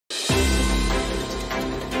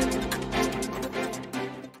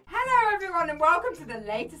everyone, and welcome to the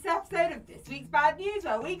latest episode of This Week's Bad News,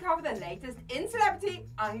 where we cover the latest in celebrity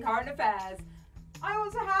and current affairs. I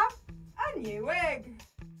also have a new wig.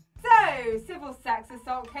 So, civil sex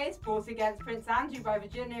assault case brought against Prince Andrew by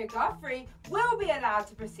Virginia Giuffre will be allowed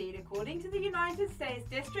to proceed according to the United States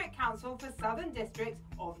District Council for Southern District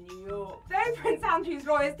of New York. Though Prince Andrew's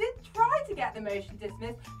lawyers did try to get the motion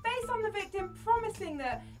dismissed based on the victim promising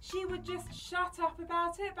that she would just shut up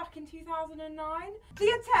about it back in 2009,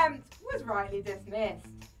 the attempt was rightly dismissed.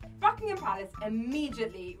 Buckingham Palace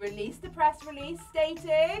immediately released a press release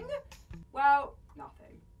stating, well, nothing.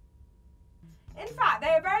 In fact, they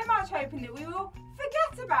are very much hoping that we will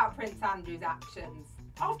forget about Prince Andrew's actions.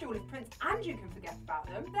 After all, if Prince Andrew can forget about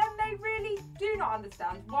them, then they really do not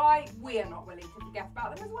understand why we are not willing to forget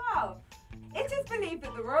about them as well. It is believed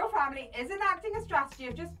that the royal family is enacting a strategy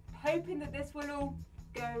of just hoping that this will all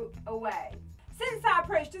go away. Since that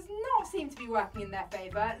approach does not seem to be working in their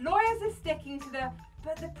favour, lawyers are sticking to the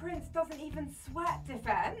 "but the prince doesn't even sweat"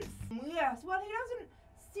 defence. Yes, well, he doesn't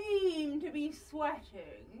seem to be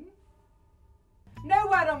sweating. No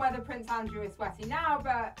word on whether Prince Andrew is sweaty now,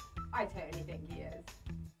 but I totally think he is.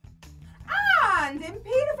 And in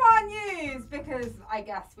paedophile news, because I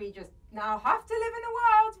guess we just now have to live in a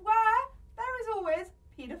world where there is always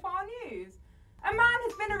paedophile news. A man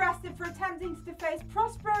has been arrested for attempting to deface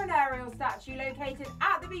Prospero and Ariel statue located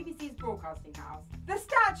at the BBC's broadcasting house. The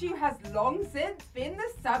statue has long since been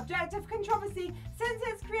the subject of controversy since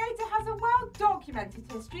its creator has a well-documented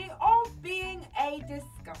history of being a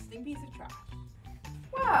disgusting piece of trash.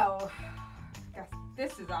 Well, I guess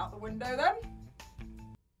this is out the window then.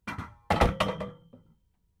 As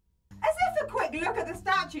if a quick look at the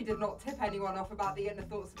statue did not tip anyone off about the inner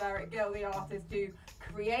thoughts of Eric Gill, the artist who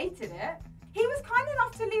created it, he was kind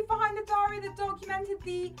enough to leave behind a diary that documented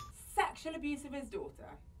the sexual abuse of his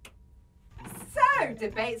daughter. So,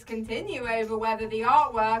 debates continue over whether the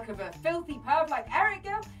artwork of a filthy perv like Eric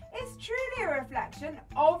Gill is truly a reflection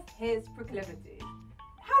of his proclivities.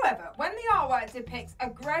 However, when the artwork depicts a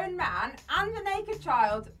grown man and a naked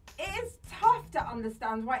child, it is tough to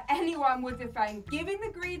understand why anyone would defend giving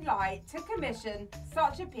the green light to commission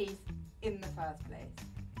such a piece in the first place.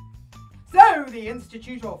 So, the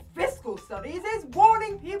Institute of Fiscal Studies is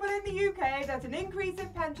warning people in the UK that an increase in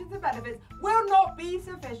pensions and benefits will not be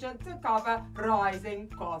sufficient to cover rising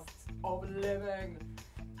costs of living.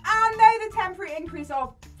 And though the temporary increase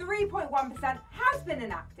of 3.1% has been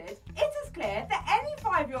enacted, it is clear that any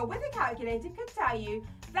 5-year-old with a calculator could tell you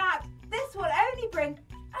that this will only bring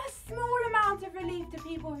a small amount of relief to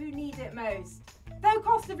people who need it most. Though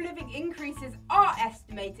cost of living increases are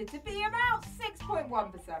estimated to be about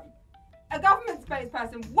 6.1%. A government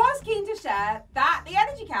spokesperson was keen to share that the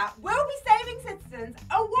energy cap will be saving citizens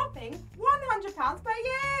a whopping £100 per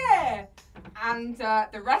year. And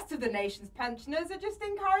the rest of the nation's pensioners are just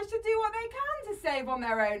encouraged to do what they can to save on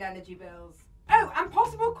their own energy bills. Oh, and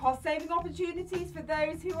possible cost-saving opportunities for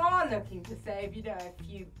those who are looking to save, a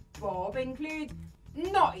few bob include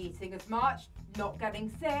not eating as much, not getting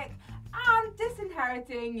sick, and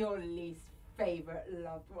disinheriting your least favourite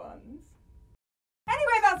loved ones.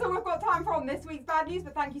 Anyway, that's all we've got time for on this week's Bad News,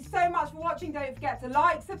 but thank you so much for watching. Don't forget to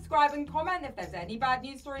like, subscribe and comment if there's any bad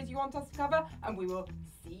news stories you want us to cover, and we will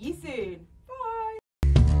see you soon.